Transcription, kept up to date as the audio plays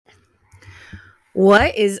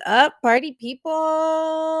What is up, party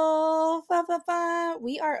people?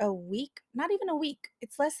 We are a week, not even a week.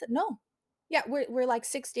 It's less than, no. Yeah, we're like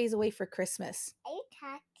 6 days away for Christmas. Are you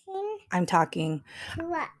talking I'm talking to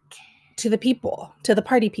what? to the people, to the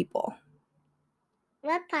party people,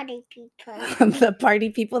 What party people? the party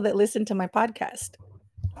people that listen to my podcast.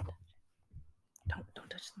 Don't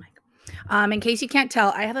touch the mic. In case you can't tell,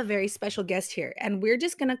 I have a very special guest here, and we're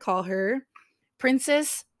just gonna call her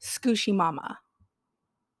Princess Scooshy Mama.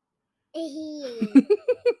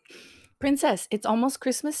 Princess, it's almost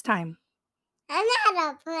Christmas time. I'm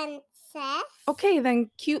not a princess. Okay,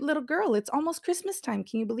 then cute little girl, it's almost Christmas time.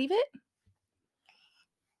 Can you believe it?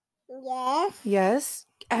 Yes. Yes.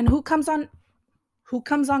 And who comes on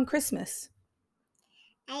Christmas?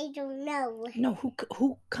 I don't know. No,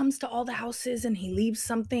 who comes to all the houses and he leaves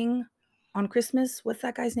something on Christmas? What's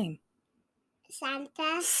that guy's name?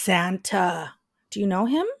 Santa. Santa. Do you know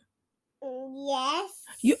him? Yes.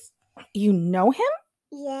 You know him?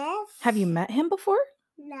 Yes. Have you met him before?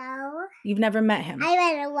 No. You've never met him. I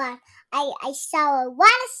read a lot. I saw a lot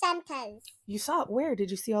of Santas. You saw it. Where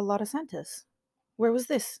did you see a lot of Santas? Where was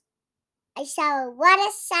this? I saw a lot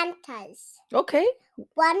of Santas. Okay.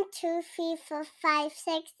 1, 2, 3, 4, 5,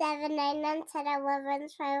 6, 7, 8, 9, 10, 11,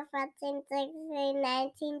 12, 14, 16,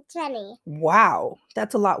 19, 20. Wow,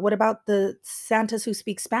 that's a lot. What about the Santas who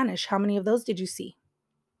speak Spanish? How many of those did you see?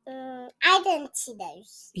 I didn't see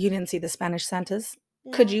those. You didn't see the Spanish Santas?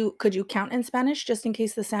 No. Could you count in Spanish just in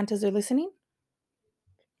case the Santas are listening?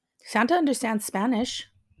 Santa understands Spanish.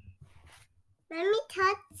 Let me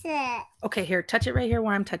touch it. Okay, here, touch it right here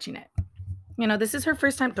where I'm touching it. You know, this is her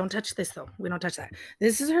first time. Don't touch this though. We don't touch that.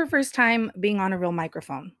 This is her first time being on a real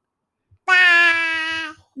microphone.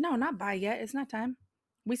 Bye. No, not bye yet. It's not time.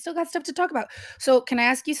 We still got stuff to talk about. So, can I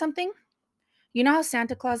ask you something? You know how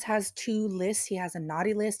Santa Claus has 2 lists? He has a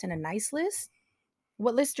naughty list and a nice list.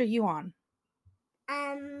 What list are you on?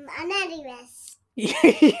 A naughty list.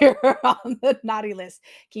 You're on the naughty list.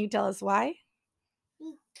 Can you tell us why?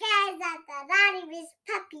 Because of the naughty list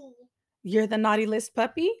puppy. You're the naughty list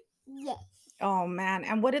puppy? Yes. Oh man.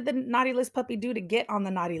 And what did the naughty list puppy do to get on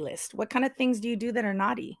the naughty list? What kind of things do you do that are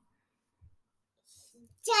naughty?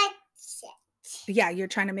 Touch it. Yeah, you're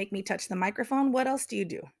trying to make me touch the microphone. What else do you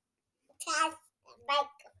do? Touch the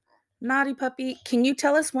microphone. Naughty puppy. Can you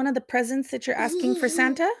tell us one of the presents that you're asking for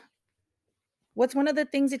Santa? What's one of the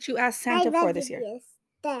things that you asked Santa for this year?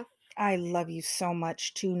 Stuff. I love you so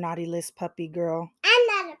much too, naughty list puppy girl. I'm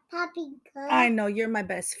not a puppy girl. I know, you're my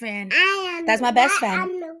best friend. I am. That's my best friend.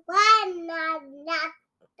 I'm the one not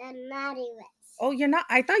the naughty list. Oh, you're not?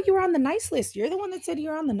 I thought you were on the nice list. You're the one that said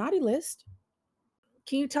you're on the naughty list.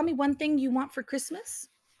 Can you tell me one thing you want for Christmas?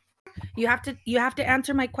 You have to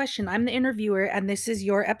answer my question. I'm the interviewer and this is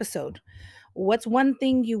your episode. What's one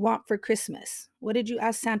thing you want for Christmas? What did you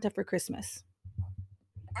ask Santa for Christmas?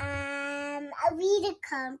 A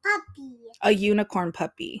unicorn puppy. A unicorn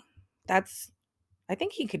puppy. I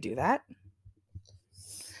think he could do that.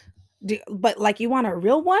 But like you want a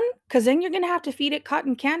real one? Because then you're going to have to feed it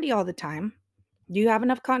cotton candy all the time. Do you have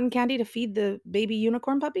enough cotton candy to feed the baby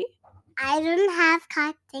unicorn puppy? I don't have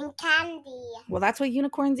cotton candy. Well, that's what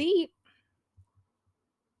unicorns eat.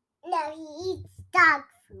 No, he eats dog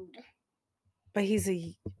food. But he's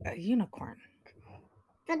a unicorn.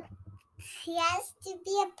 But he has to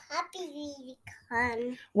be a puppy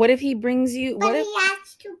unicorn. What if he brings you... But he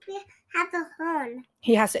has to have a horn.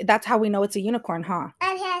 That's how we know it's a unicorn, huh?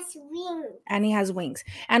 And he has wings. And he has wings.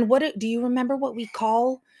 And do you remember what we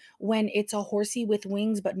call when it's a horsey with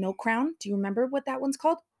wings but no crown? Do you remember what that one's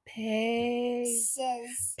called?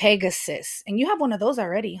 Pegasus. And you have one of those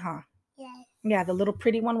already, huh? Yes. Yeah, the little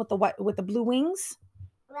pretty one with the blue wings.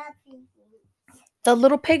 Fluffy. The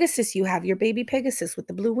little Pegasus you have, your baby Pegasus with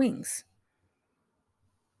the blue wings.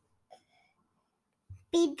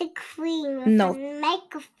 Be the queen with the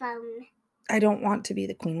microphone. I don't want to be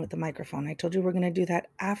the queen with the microphone. I told you we're going to do that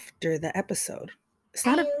after the episode. It's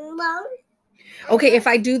not alone. Okay, if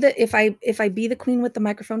I be the queen with the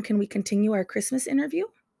microphone, can we continue our Christmas interview?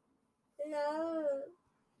 No.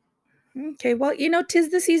 Okay, well,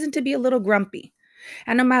 'tis the season to be a little grumpy.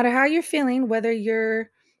 And no matter how you're feeling, whether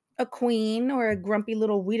you're a queen or a grumpy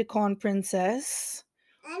little unicorn princess.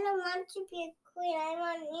 I don't want to be a queen. I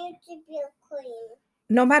want you to be a queen.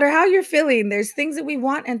 No matter how you're feeling, there's things that we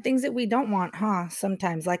want and things that we don't want, huh?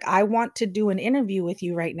 Sometimes. Like I want to do an interview with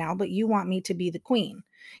you right now, but you want me to be the queen.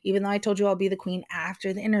 Even though I told you I'll be the queen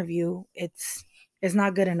after the interview, it's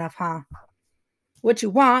not good enough, huh? What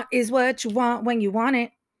you want is what you want when you want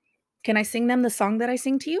it. Can I sing them the song that I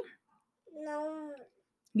sing to you? No.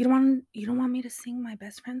 You don't want me to sing my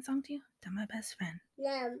best friend song to you? They're my best friend.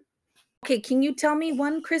 No. Okay, can you tell me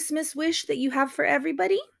one Christmas wish that you have for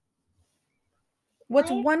everybody?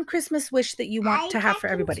 What's Wait. one Christmas wish that you want to have for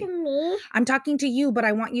everybody? To me? I'm talking to you, but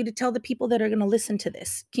I want you to tell the people that are going to listen to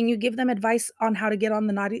this. Can you give them advice on how to get on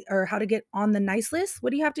the naughty or how to get on the nice list?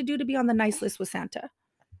 What do you have to do to be on the nice list with Santa?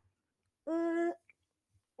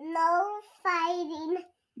 No fighting.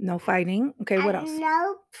 No fighting. Okay, what else?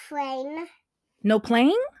 No playing. No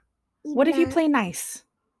playing? What if you No. play nice?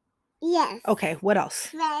 Yes. Okay, what else?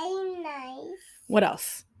 Play nice. What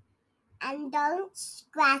else? And don't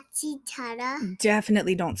scratch each other.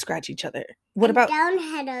 Definitely don't scratch each other. What about don't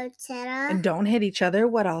hit each other? and don't hit each other?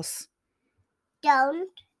 What else? Don't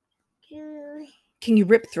do. Can you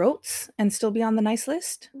rip throats and still be on the nice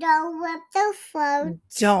list? Don't rip their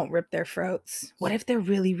throats. Don't rip their throats. What if they're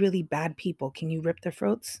really, really bad people? Can you rip their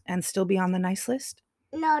throats and still be on the nice list?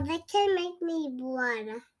 No, they can make me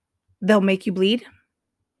blood. They'll make you bleed?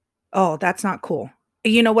 Oh, that's not cool.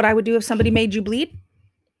 You know what I would do if somebody made you bleed?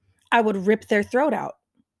 I would rip their throat out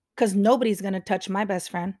because nobody's going to touch my best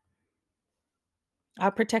friend.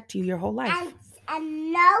 I'll protect you your whole life.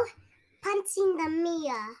 And no punching the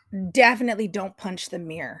mirror. Definitely don't punch the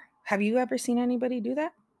mirror. Have you ever seen anybody do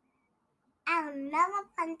that? I'll never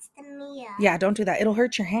punch the mirror. Yeah, don't do that. It'll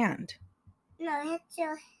hurt your hand. No, hit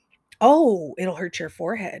your... Oh, it'll hurt your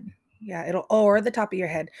forehead. Yeah, or the top of your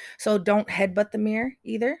head. So don't headbutt the mirror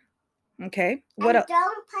either. Okay. What else?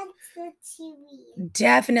 Don't punch the TV.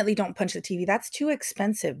 Definitely don't punch the TV. That's too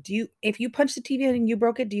expensive. If you punch the TV and you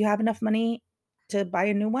broke it, do you have enough money to buy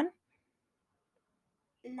a new one?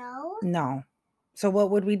 No. So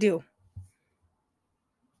what would we do?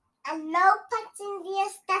 And no punching the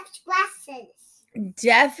stuffed glasses.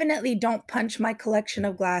 Definitely don't punch my collection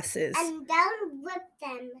of glasses. And don't rip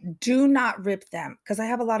them. Do not rip them, because I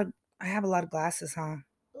have a lot of glasses, huh?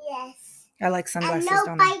 Yes. I like sunglasses, and no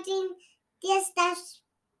don't I? biting the stuffed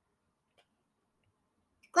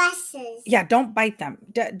glasses. Yeah, don't bite them.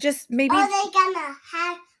 Just maybe. Or they're gonna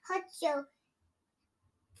hurt your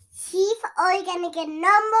teeth, or you're gonna get no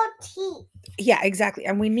more teeth. Yeah, exactly.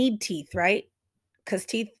 And we need teeth, right? Because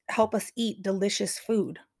teeth help us eat delicious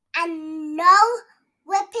food. And no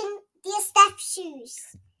ripping the stuffed shoes.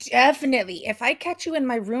 Definitely. If I catch you in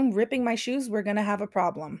my room ripping my shoes, we're going to have a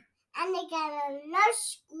problem. And they got no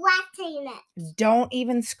scratching it. Don't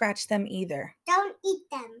even scratch them either. Don't eat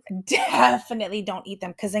them. Definitely don't eat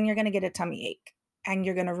them, because then you're going to get a tummy ache and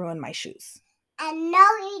you're going to ruin my shoes. And no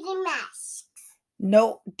eating masks.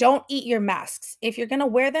 No, don't eat your masks. If you're going to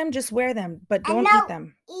wear them, just wear them, but don't eat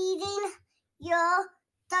them. Eating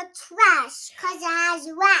the trash because it has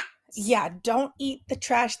rats. Yeah, don't eat the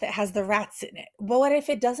trash that has the rats in it. But what if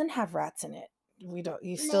it doesn't have rats in it?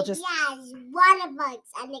 Yes, water bugs,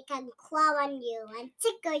 and they can claw on you and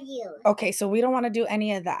tickle you. Okay, so we don't want to do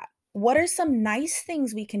any of that. What are some nice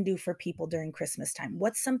things we can do for people during Christmas time?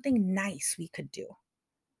 What's something nice we could do?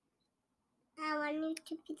 I want you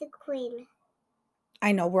to be the queen.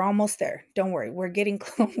 I know, we're almost there. Don't worry. We're getting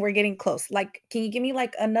close. Like, can you give me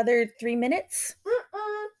like another 3 minutes?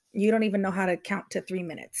 You don't even know how to count to 3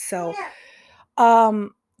 minutes. So,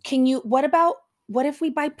 what if we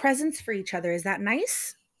buy presents for each other? Is that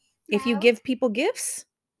nice? No. If you give people gifts?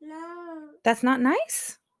 No. That's not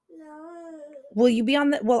nice? No.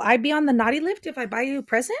 Will I be on the naughty list if I buy you a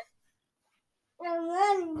present? I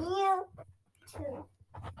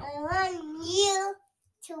want you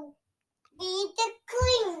to be the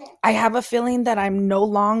queen. I have a feeling that I'm no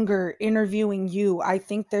longer interviewing you. I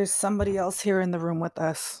think there's somebody else here in the room with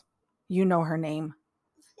us. You know her name.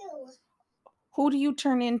 Who do you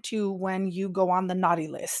turn into when you go on the naughty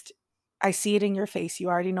list? I see it in your face. You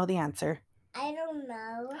already know the answer. I don't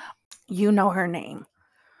know. You know her name.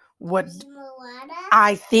 What? Esmeralda?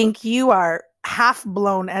 I think you are half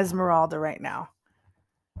blown Esmeralda right now.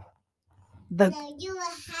 No, you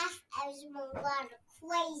are half Esmeralda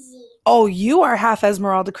crazy. Oh, you are half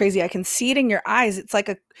Esmeralda crazy. I can see it in your eyes. It's like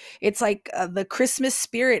the Christmas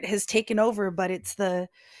spirit has taken over, but it's the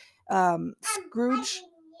Scrooge.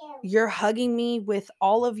 You're hugging me with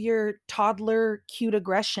all of your toddler cute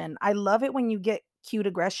aggression. I love it when you get cute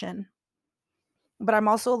aggression. But I'm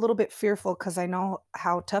also a little bit fearful because I know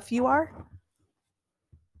how tough you are.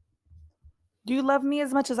 Do you love me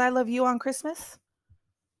as much as I love you on Christmas?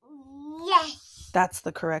 Yes. That's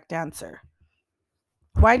the correct answer.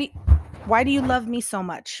 Why do you love me so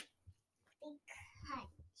much?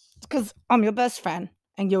 Because I'm your best friend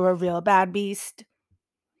and you're a real bad beast.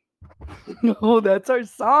 Oh, that's our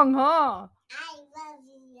song, huh?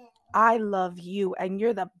 I love you, and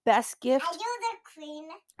you're the best gift. Are you the queen?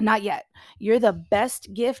 Not yet. You're the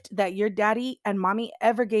best gift that your daddy and mommy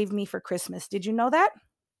ever gave me for Christmas. Did you know that?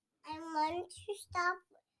 I want to stop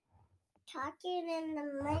talking in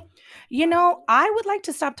the mic. You know, I would like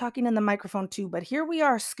to stop talking in the microphone too, but here we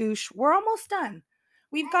are, Scoosh. We're almost done.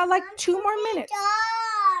 We've got like 2 more minutes.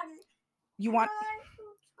 You want,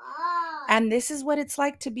 and this is what it's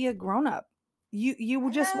like to be a grown-up. You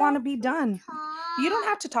just want to be done. You don't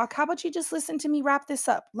have to talk. How about you just listen to me wrap this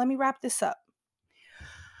up? Let me wrap this up.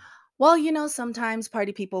 Well, you know, sometimes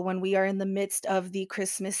party people, when we are in the midst of the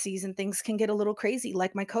Christmas season, things can get a little crazy,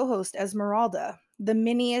 like my co host, Esmeralda, the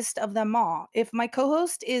miniest of them all. If my co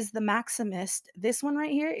host is the maximist, this one right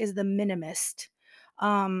here is the minimist.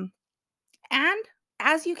 Um, and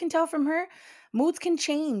as you can tell from her, moods can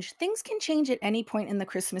change. Things can change at any point in the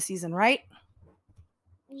Christmas season, right?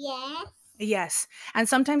 Yes. Yes. And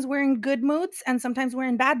sometimes we're in good moods and sometimes we're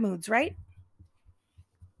in bad moods, right?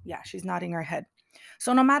 Yeah, she's nodding her head.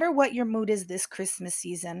 So, no matter what your mood is this Christmas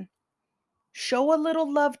season, show a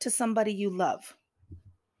little love to somebody you love.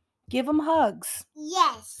 Give them hugs.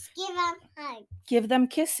 Yes. Give them hugs. Give them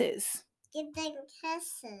kisses. Give them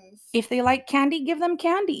kisses. If they like candy, give them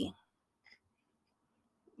candy.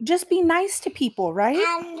 Just be nice to people, right?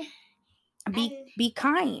 Be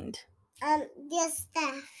kind. This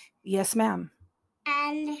stuff. Yes, ma'am.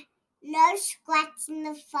 And no scratching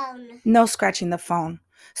the phone. No scratching the phone.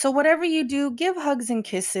 So whatever you do, give hugs and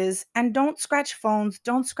kisses, and don't scratch phones,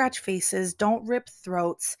 don't scratch faces, don't rip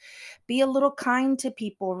throats. Be a little kind to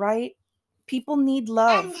people, right? People need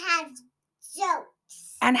love. And have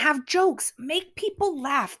jokes. And have jokes. Make people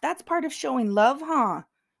laugh. That's part of showing love, huh?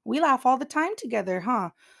 We laugh all the time together,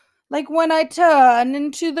 huh? Like when I turn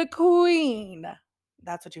into the queen.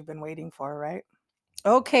 That's what you've been waiting for, right?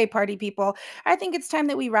 Okay, party people. I think it's time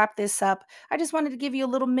that we wrap this up. I just wanted to give you a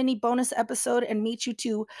little mini bonus episode and meet you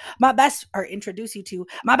to introduce you to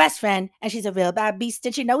my best friend. And she's a real bad beast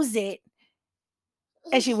and she knows it.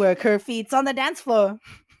 And she work her feet on the dance floor.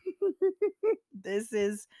 This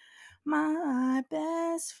is my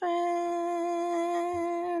best friend.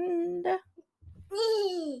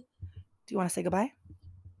 Do you want to say goodbye?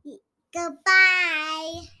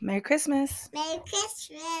 Goodbye. Merry Christmas. Merry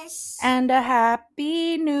Christmas. And a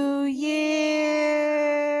Happy New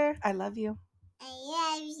Year. I love you. I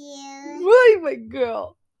love you. Why, my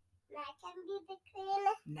girl? Now I can be the queen.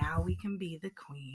 Now we can be the queen.